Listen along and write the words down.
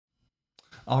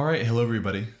Alright, hello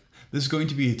everybody. This is going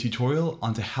to be a tutorial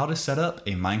on how to set up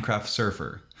a Minecraft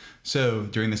server. So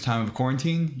during this time of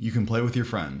quarantine, you can play with your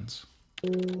friends.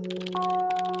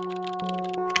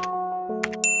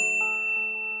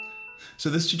 So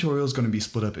this tutorial is going to be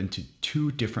split up into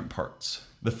two different parts.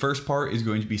 The first part is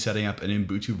going to be setting up an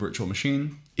Ubuntu virtual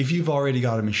machine. If you've already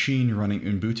got a machine running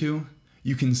Ubuntu,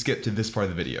 you can skip to this part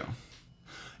of the video,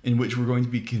 in which we're going to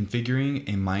be configuring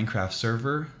a Minecraft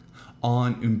server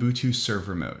on Ubuntu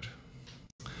server mode.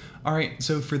 Alright,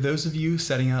 so for those of you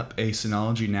setting up a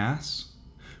Synology NAS,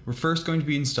 we're first going to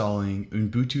be installing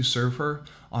Ubuntu server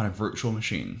on a virtual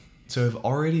machine. So I've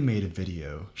already made a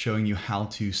video showing you how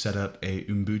to set up a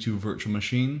Ubuntu virtual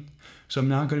machine, so I'm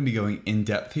not going to be going in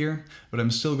depth here, but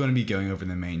I'm still going to be going over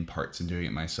the main parts and doing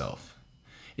it myself.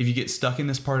 If you get stuck in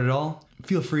this part at all,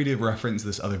 feel free to reference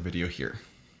this other video here.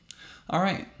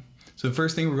 Alright, so the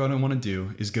first thing we're going to want to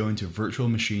do is go into Virtual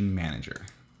Machine Manager.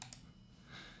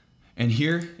 And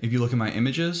here, if you look at my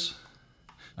images,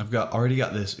 I've already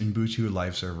got this Ubuntu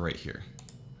live server right here.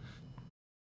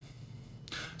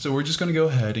 So we're just going to go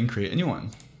ahead and create a new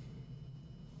one.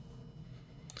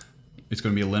 It's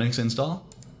going to be a Linux install.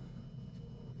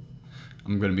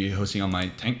 I'm going to be hosting on my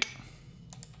tank.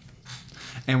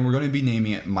 And we're going to be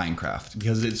naming it Minecraft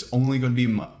because it's only going to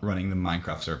be running the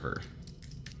Minecraft server.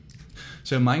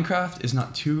 So Minecraft is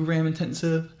not too RAM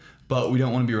intensive, but we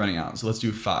don't want to be running out. So let's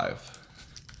do 5.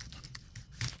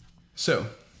 So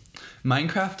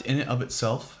Minecraft in and of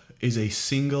itself is a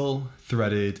single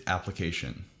threaded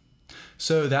application.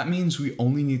 So that means we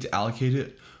only need to allocate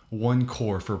it 1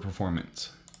 core for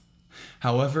performance.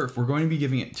 However, if we're going to be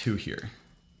giving it 2 here,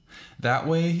 that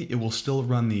way it will still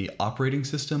run the operating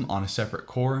system on a separate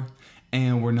core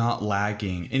and we're not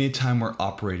lagging anytime we're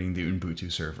operating the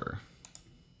Ubuntu server.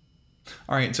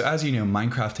 Alright, so as you know,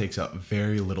 Minecraft takes up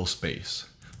very little space.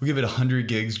 We'll give it 100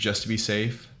 gigs just to be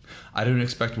safe. I don't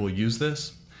expect we'll use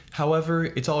this. However,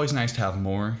 it's always nice to have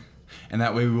more, and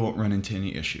that way we won't run into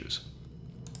any issues.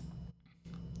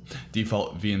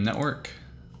 Default VM network.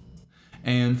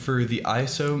 And for the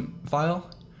ISO file,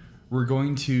 we're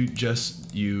going to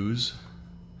just use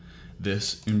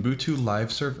this Ubuntu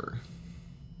live server.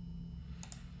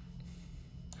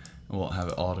 We'll have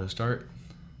it auto start.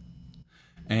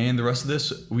 And the rest of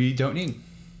this we don't need.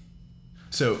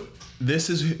 So this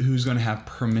is who's going to have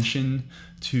permission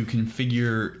to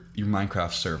configure your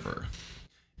Minecraft server.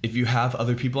 If you have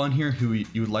other people on here who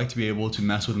you would like to be able to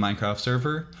mess with Minecraft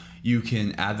server, you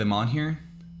can add them on here.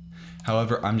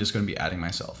 However, I'm just going to be adding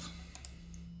myself.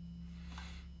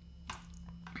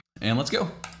 And let's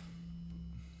go.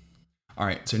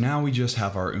 Alright, so now we just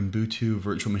have our Ubuntu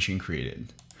virtual machine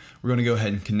created. We're going to go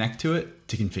ahead and connect to it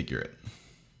to configure it.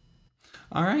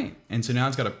 Alright, and so now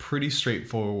it's got a pretty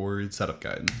straightforward setup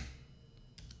guide.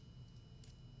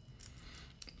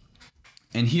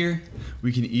 And here,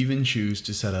 we can even choose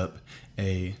to set up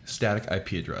a static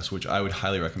IP address, which I would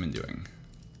highly recommend doing.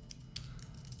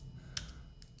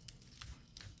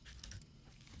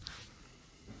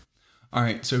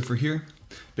 Alright, so for here,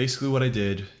 basically what I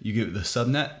did, you give it the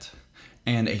subnet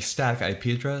and a static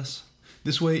IP address.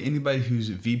 This way, anybody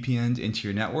who's VPN'd into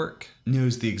your network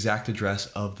knows the exact address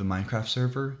of the Minecraft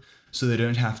server, so they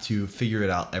don't have to figure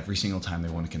it out every single time they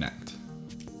want to connect.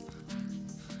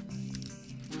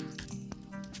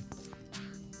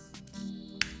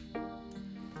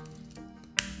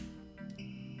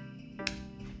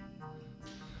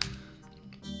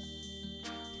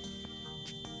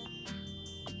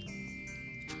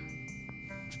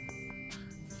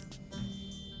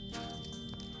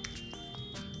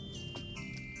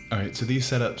 Alright, so these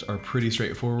setups are pretty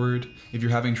straightforward. If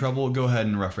you're having trouble, go ahead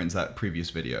and reference that previous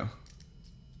video.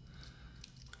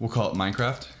 We'll call it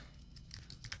Minecraft.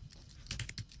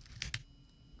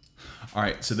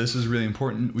 Alright, so this is really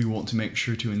important. We want to make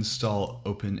sure to install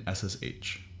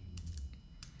OpenSSH.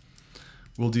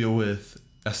 We'll deal with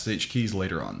SSH keys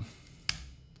later on.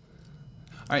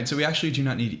 Alright, so we actually do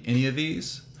not need any of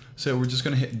these, so we're just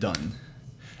going to hit done.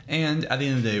 And at the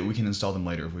end of the day, we can install them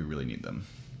later if we really need them.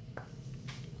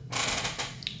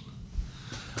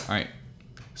 Alright,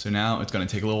 so now it's going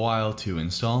to take a little while to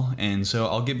install, and so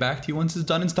I'll get back to you once it's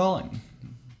done installing.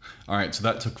 Alright, so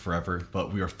that took forever,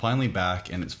 but we are finally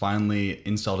back, and it's finally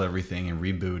installed everything and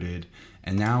rebooted,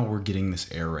 and now we're getting this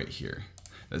error right here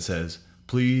that says,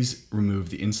 please remove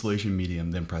the installation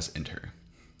medium, then press enter.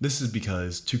 This is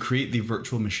because to create the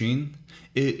virtual machine,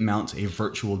 it mounts a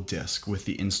virtual disk with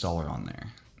the installer on there,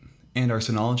 and our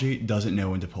Synology doesn't know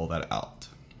when to pull that out.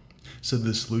 So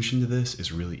the solution to this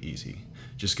is really easy.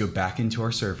 Just go back into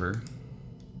our server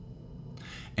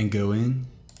and go in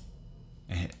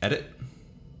and hit edit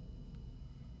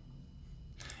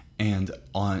And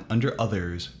under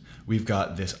others, we've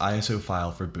got this ISO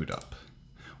file for boot up.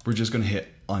 We're just going to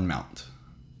hit unmount.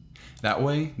 That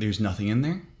way, there's nothing in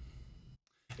there.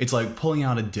 It's like pulling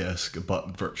out a disk,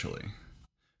 but virtually.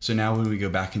 So now when we go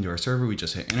back into our server, we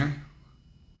just hit enter,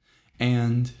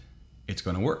 and it's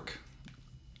going to work.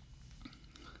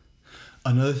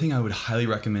 Another thing I would highly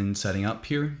recommend setting up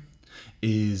here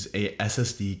is a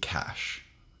SSD cache.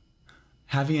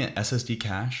 Having an SSD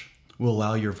cache will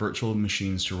allow your virtual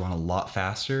machines to run a lot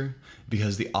faster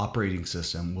because the operating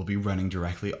system will be running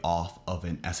directly off of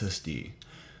an SSD,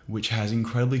 which has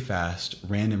incredibly fast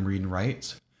random read and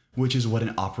writes, which is what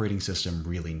an operating system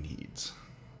really needs.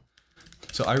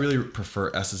 So I really prefer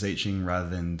SSHing rather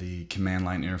than the command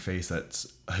line interface that's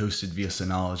hosted via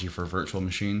Synology for a virtual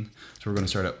machine. So we're going to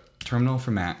start up Terminal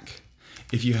for Mac.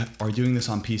 If you are doing this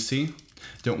on PC,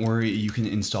 don't worry, you can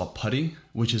install PuTTY,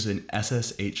 which is an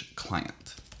SSH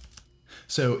client.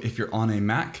 So if you're on a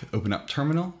Mac, open up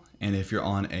Terminal, and if you're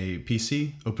on a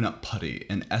PC, open up PuTTY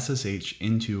and SSH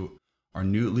into our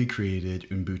newly created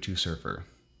Ubuntu server.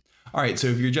 All right, so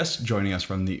if you're just joining us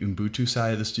from the Ubuntu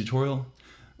side of this tutorial,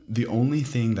 the only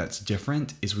thing that's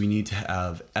different is we need to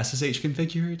have SSH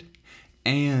configured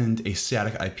and a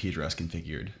static IP address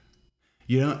configured.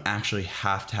 You don't actually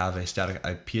have to have a static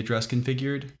IP address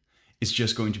configured. It's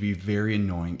just going to be very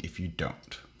annoying if you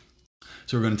don't.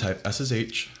 So we're going to type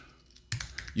SSH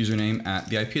username at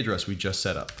the IP address we just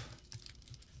set up.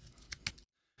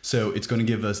 So it's going to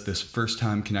give us this first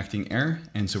time connecting error.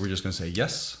 And so we're just going to say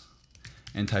yes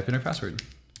and type in our password.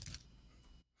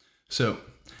 So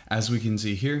as we can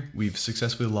see here, we've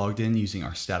successfully logged in using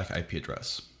our static IP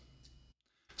address.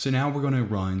 So now we're going to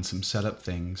run some setup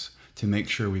things to make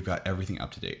sure we've got everything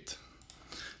up to date.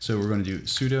 So we're going to do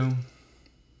sudo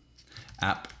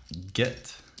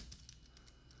apt-get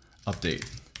update.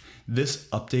 This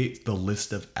updates the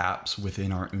list of apps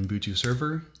within our Ubuntu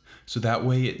server, so that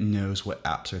way it knows what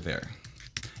apps are there.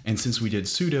 And since we did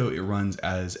sudo, it runs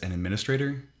as an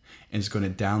administrator, and it's going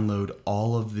to download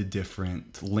all of the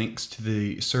different links to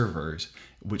the servers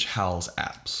which house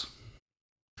apps.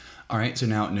 All right, so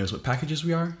now it knows what packages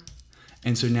we are.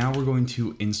 And so now we're going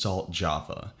to install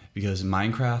Java because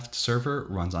Minecraft server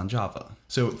runs on Java.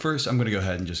 So first I'm going to go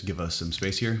ahead and just give us some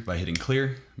space here by hitting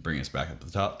clear, bring us back up to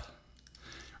the top.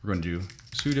 We're going to do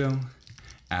sudo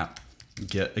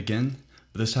apt-get again,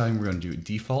 but this time we're going to do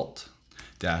default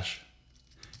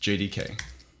 -jdk.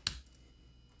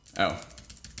 Oh,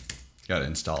 gotta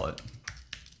install it.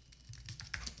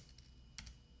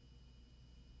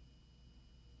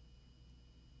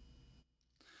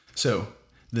 So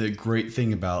the great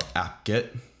thing about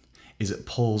apt-get is it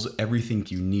pulls everything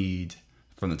you need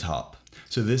from the top.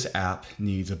 So this app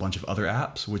needs a bunch of other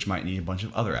apps, which might need a bunch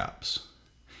of other apps.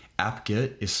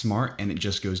 Apt-get is smart and it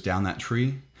just goes down that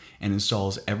tree and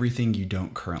installs everything you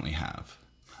don't currently have.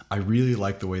 I really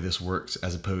like the way this works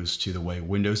as opposed to the way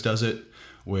Windows does it,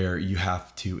 where you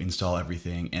have to install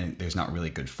everything and there's not really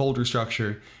good folder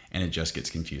structure and it just gets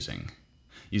confusing.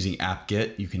 Using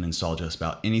apt-get, you can install just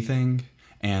about anything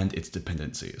and its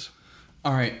dependencies.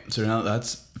 All right, so now that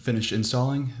that's finished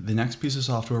installing, the next piece of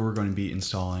software we're going to be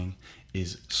installing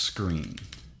is Screen.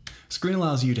 Screen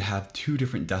allows you to have two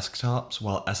different desktops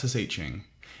while SSHing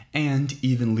and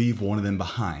even leave one of them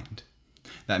behind.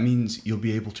 That means you'll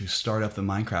be able to start up the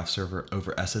Minecraft server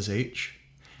over SSH,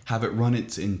 have it run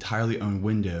its entirely own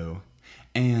window,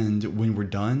 and when we're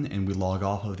done and we log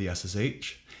off of the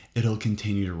SSH, it'll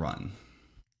continue to run.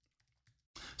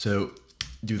 So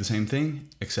do the same thing,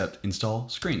 except install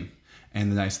Screen. And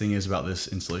the nice thing is about this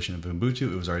installation of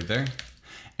Ubuntu, it was already there.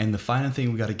 And the final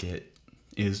thing we got to get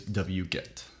is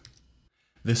wget.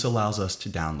 This allows us to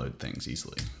download things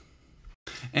easily.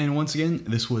 And once again,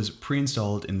 this was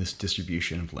pre-installed in this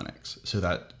distribution of Linux, so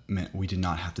that meant we did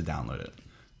not have to download it.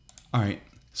 All right,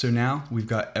 so now we've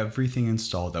got everything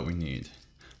installed that we need.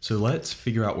 So let's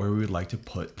figure out where we would like to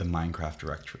put the Minecraft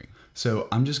directory. So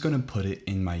I'm just going to put it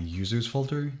in my users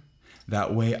folder.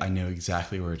 That way I know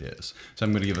exactly where it is. So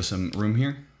I'm going to give us some room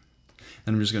here.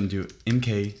 And I'm just going to do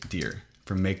mkdir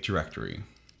for make directory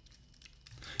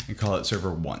and call it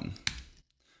server 1.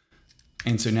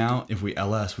 And so now if we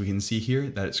ls, we can see here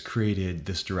that it's created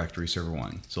this directory server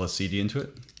 1. So let's cd into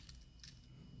it.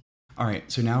 All right,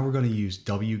 so now we're going to use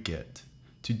wget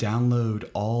to download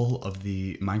all of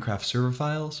the Minecraft server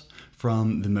files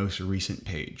from the most recent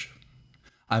page.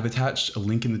 I've attached a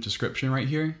link in the description right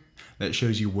here that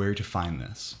shows you where to find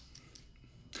this.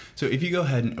 So if you go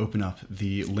ahead and open up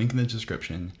the link in the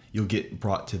description, you'll get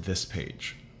brought to this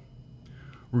page.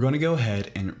 We're going to go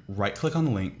ahead and right click on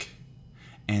the link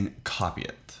and copy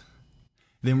it.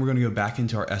 Then we're going to go back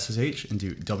into our SSH and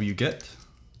do wget,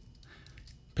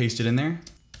 paste it in there,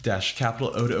 dash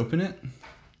capital O to open it,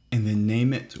 and then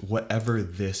name it whatever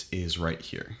this is right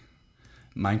here.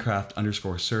 Minecraft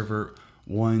underscore server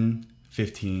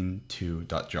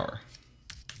 1.15.2.jar.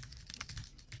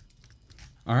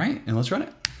 All right, and let's run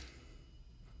it.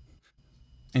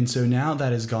 And so now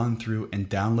that has gone through and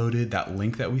downloaded that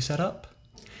link that we set up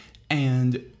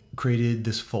and created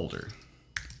this folder.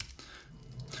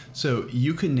 So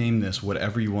you could name this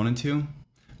whatever you wanted to,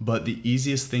 but the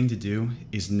easiest thing to do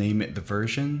is name it the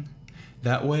version.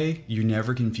 That way you're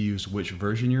never confused which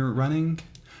version you're running.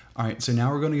 All right, so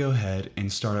now we're going to go ahead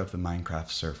and start up the Minecraft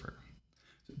server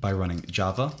by running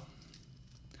java.xms.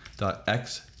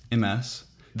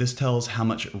 This tells how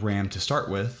much RAM to start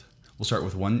with. We'll start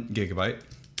with 1 GB,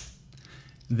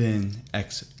 then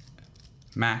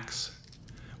xmax,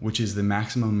 which is the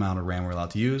maximum amount of RAM we're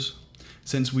allowed to use.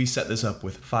 Since we set this up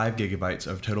with 5 GB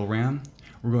of total RAM,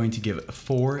 we're going to give it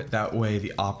 4. That way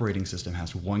the operating system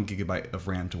has 1 GB of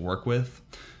RAM to work with.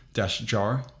 Dash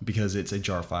jar, because it's a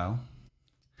jar file.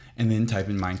 And then type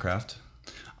in Minecraft.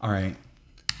 All right,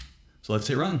 so let's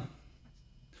hit run.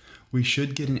 We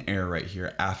should get an error right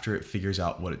here after it figures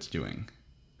out what it's doing,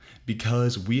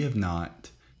 because we have not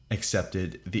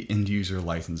accepted the end user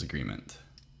license agreement.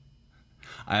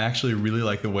 I actually really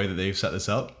like the way that they've set this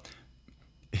up.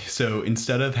 So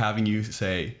instead of having you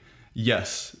say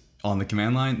yes on the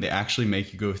command line, they actually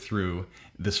make you go through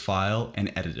this file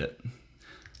and edit it.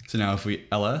 So now if we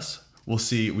ls, we'll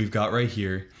see we've got right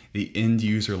here the end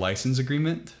user license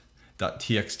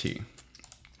agreement.txt.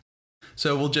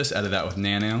 So we'll just edit that with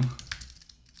nano.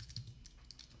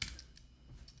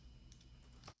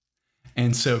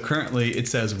 And so currently it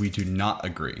says we do not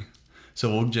agree.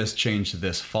 So we'll just change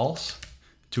this false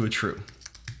to a true.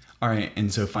 All right,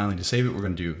 and so finally to save it, we're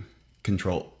going to do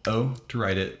Control O to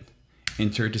write it,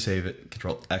 Enter to save it,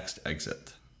 Control X to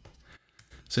exit.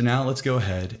 So now let's go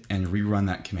ahead and rerun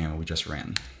that command we just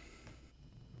ran.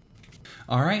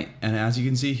 All right, and as you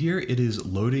can see here, it is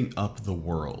loading up the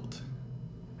world.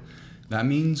 That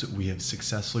means we have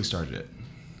successfully started it.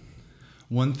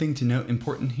 One thing to note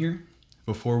important here,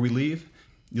 before we leave,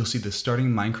 you'll see the starting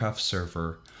Minecraft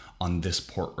server on this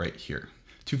port right here,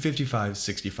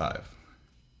 255.65.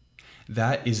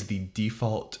 That is the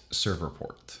default server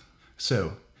port.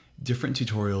 So different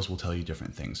tutorials will tell you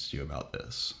different things to do about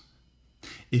this.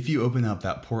 If you open up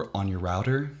that port on your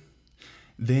router,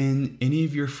 then any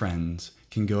of your friends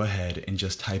can go ahead and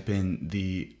just type in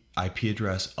the IP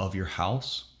address of your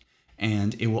house,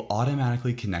 and it will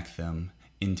automatically connect them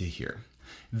into here.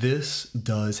 This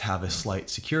does have a slight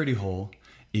security hole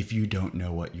if you don't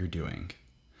know what you're doing.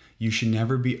 You should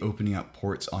never be opening up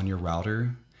ports on your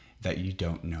router that you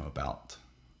don't know about.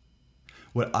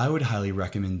 What I would highly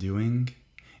recommend doing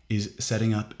is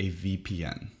setting up a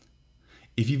VPN.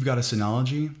 If you've got a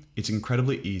Synology, it's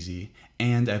incredibly easy,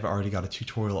 and I've already got a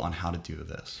tutorial on how to do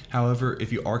this. However,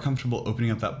 if you are comfortable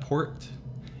opening up that port,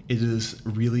 it is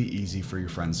really easy for your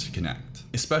friends to connect,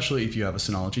 especially if you have a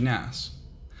Synology NAS.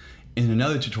 In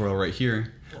another tutorial right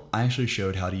here, I actually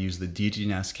showed how to use the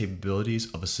DNS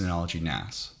capabilities of a Synology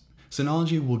NAS.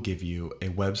 Synology will give you a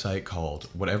website called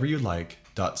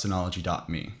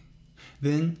whateveyoulike.synology.me.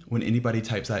 Then, when anybody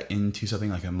types that into something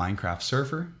like a Minecraft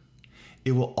server,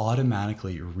 it will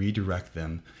automatically redirect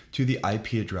them to the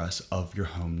IP address of your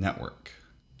home network.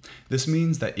 This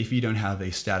means that if you don't have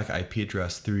a static IP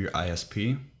address through your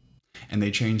ISP, and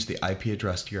they change the IP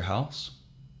address to your house,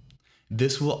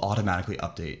 this will automatically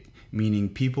update, meaning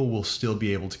people will still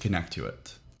be able to connect to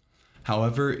it.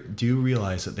 However, do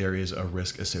realize that there is a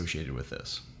risk associated with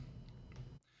this.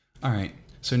 All right,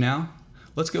 so now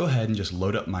let's go ahead and just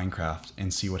load up Minecraft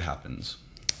and see what happens.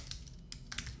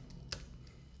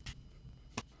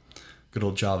 Good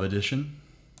old Java edition.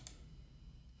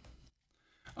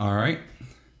 All right,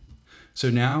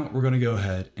 so now we're going to go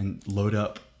ahead and load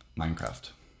up Minecraft.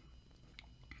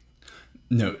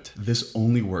 Note, this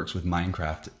only works with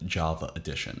Minecraft Java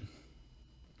edition.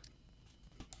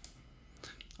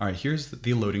 All right, here's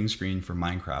the loading screen for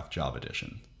Minecraft Java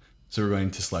edition. So we're going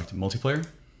to select multiplayer,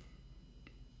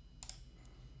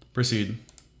 proceed,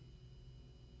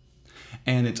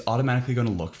 and it's automatically going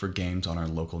to look for games on our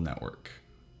local network.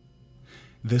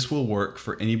 This will work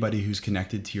for anybody who's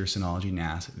connected to your Synology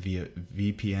NAS via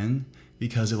VPN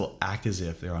because it will act as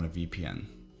if they're on a VPN.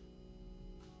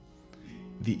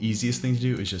 The easiest thing to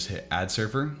do is just hit add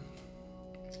server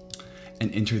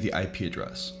and enter the IP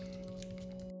address.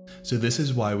 So this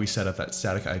is why we set up that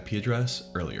static IP address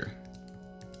earlier.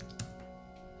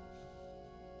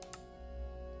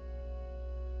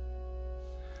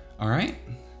 All right,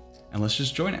 and let's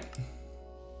just join it.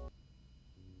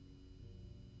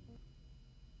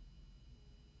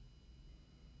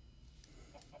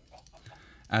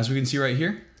 As we can see right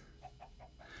here,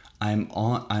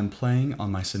 I'm playing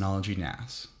on my Synology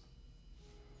NAS.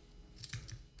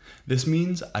 This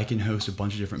means I can host a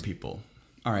bunch of different people.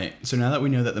 All right, so now that we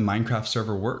know that the Minecraft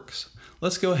server works,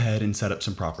 let's go ahead and set up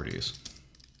some properties.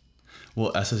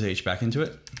 We'll SSH back into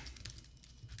it.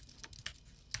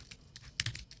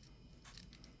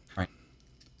 All right,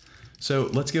 so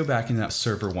let's go back into that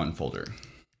server 1 folder.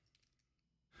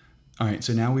 All right,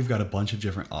 so now we've got a bunch of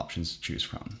different options to choose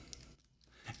from.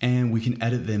 And we can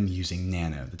edit them using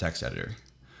Nano, the text editor.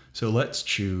 So let's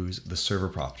choose the server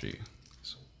property.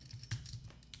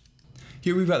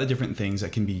 Here we've got the different things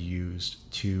that can be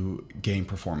used to gain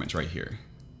performance right here.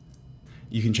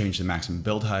 You can change the maximum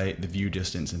build height, the view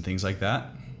distance, and things like that.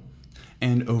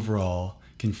 And overall,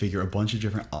 configure a bunch of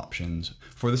different options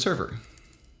for the server.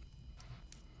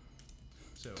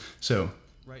 So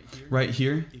right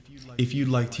here, if you'd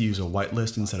like to use a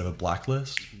whitelist instead of a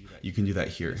blacklist, you can do that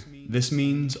here. This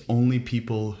means only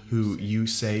people who you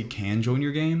say can join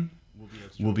your game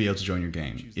will be able to join your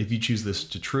game. If you choose this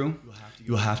to true,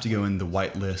 you'll have to go in the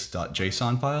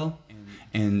whitelist.json file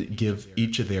and give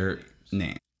each of their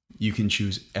name. You can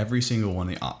choose every single one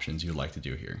of the options you'd like to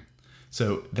do here.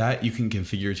 So that you can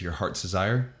configure to your heart's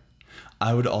desire.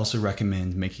 I would also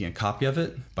recommend making a copy of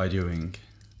it by doing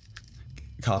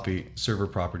copy server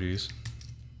properties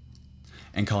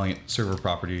and calling it server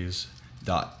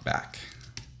properties.back.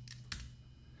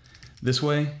 This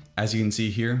way, as you can see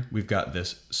here, we've got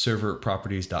this server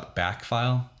properties.back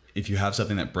file. If you have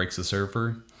something that breaks the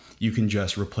server, you can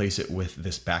just replace it with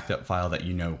this backed up file that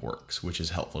you know works, which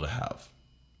is helpful to have.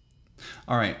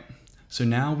 All right, so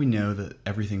now we know that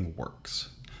everything works.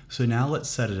 So now let's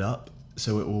set it up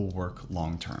so it will work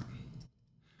long term.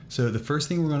 So the first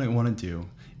thing we're going to want to do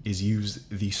is use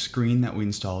the screen that we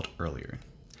installed earlier.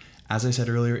 As I said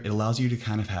earlier, it allows you to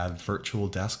kind of have virtual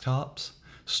desktops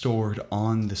stored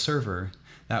on the server.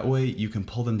 That way you can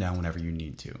pull them down whenever you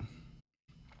need to.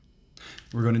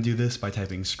 We're going to do this by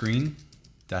typing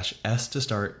screen-s to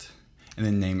start and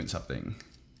then name it something.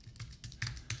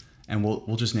 And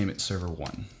we'll just name it server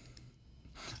 1.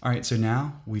 All right, so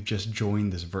now we've just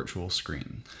joined this virtual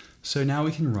screen. So now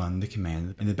we can run the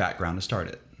command in the background to start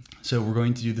it. So we're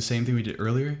going to do the same thing we did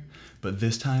earlier, but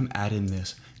this time add in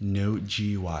this no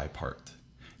GUI part.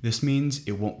 This means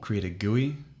it won't create a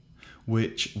GUI,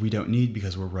 which we don't need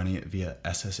because we're running it via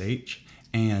SSH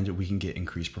and we can get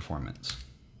increased performance.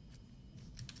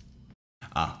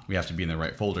 We have to be in the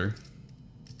right folder.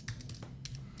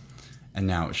 And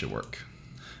now it should work.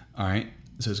 All right,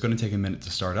 so it's going to take a minute to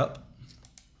start up.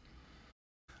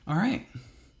 All right,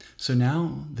 so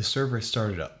now the server is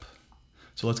started up.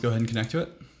 So let's go ahead and connect to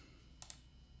it.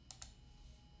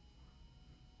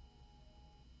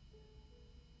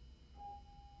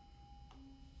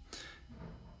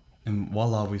 And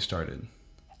voila, we've started.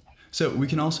 So we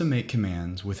can also make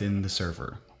commands within the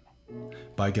server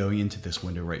by going into this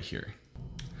window right here.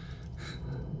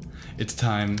 It's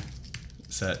time,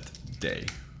 set, day.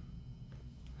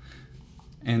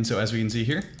 And so as we can see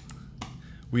here,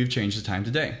 we've changed the time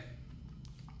to day.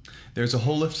 There's a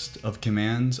whole list of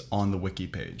commands on the wiki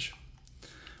page.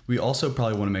 We also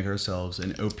probably want to make ourselves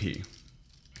an OP.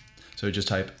 So just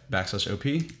type \OP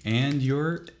and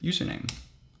your username.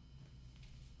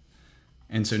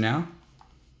 And so now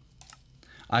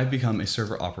I've become a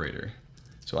server operator.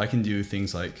 So I can do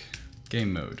things like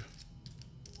game mode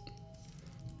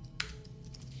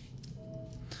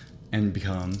and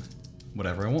become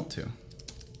whatever I want to.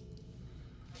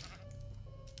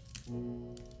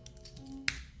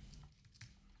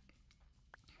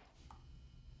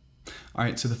 All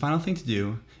right, so the final thing to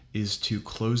do is to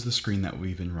close the screen that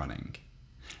we've been running.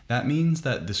 That means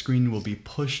that the screen will be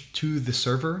pushed to the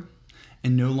server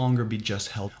and no longer be just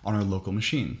held on our local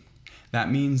machine.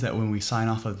 That means that when we sign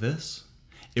off of this,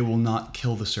 it will not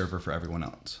kill the server for everyone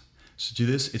else. So to do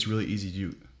this, it's really easy to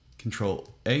do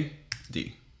Control-A,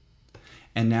 D.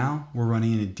 And now we're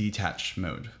running in a detached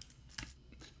mode.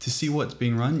 To see what's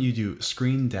being run, you do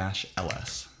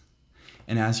screen-ls.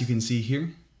 And as you can see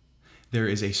here, there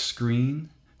is a screen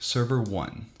server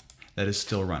 1 that is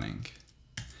still running.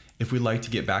 If we'd like to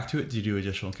get back to it to do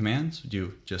additional commands,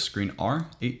 do just screen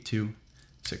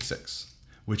R8266,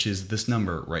 which is this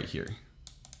number right here.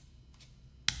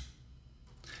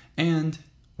 And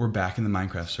we're back in the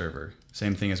Minecraft server.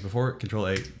 Same thing as before,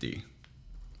 Control-A, D.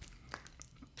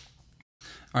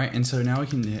 All right, and so now we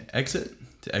can hit exit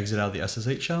to exit out of the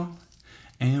SSH shell,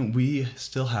 and we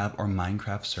still have our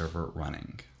Minecraft server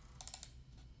running.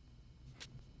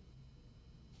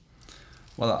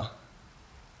 Voila.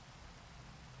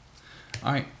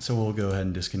 All right, so we'll go ahead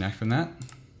and disconnect from that.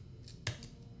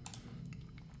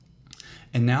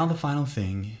 And now the final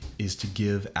thing is to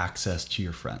give access to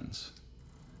your friends.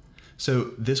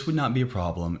 So this would not be a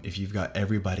problem if you've got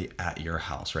everybody at your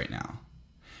house right now.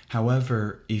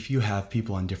 However, if you have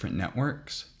people on different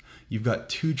networks, you've got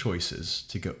two choices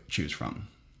to choose from.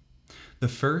 The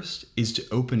first is to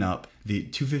open up the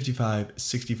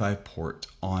 255/65 port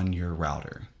on your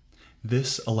router.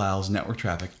 This allows network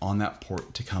traffic on that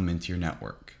port to come into your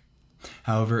network.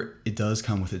 However, it does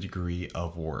come with a degree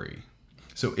of worry.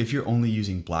 So if you're only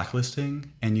using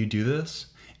blacklisting and you do this,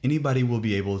 anybody will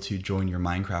be able to join your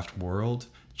Minecraft world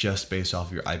just based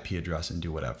off your IP address and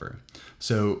do whatever.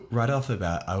 So right off the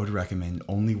bat, I would recommend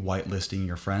only whitelisting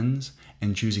your friends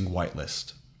and choosing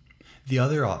whitelist. The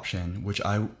other option, which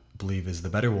I believe is the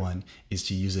better one, is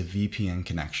to use a VPN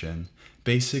connection.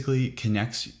 Basically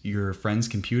connects your friends'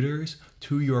 computers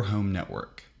to your home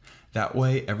network. That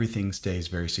way everything stays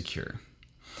very secure.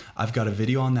 I've got a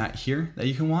video on that here that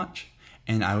you can watch,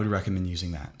 and I would recommend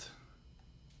using that.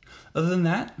 Other than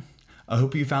that, I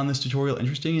hope you found this tutorial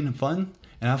interesting and fun,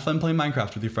 and have fun playing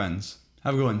Minecraft with your friends.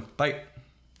 Have a good one. Bye.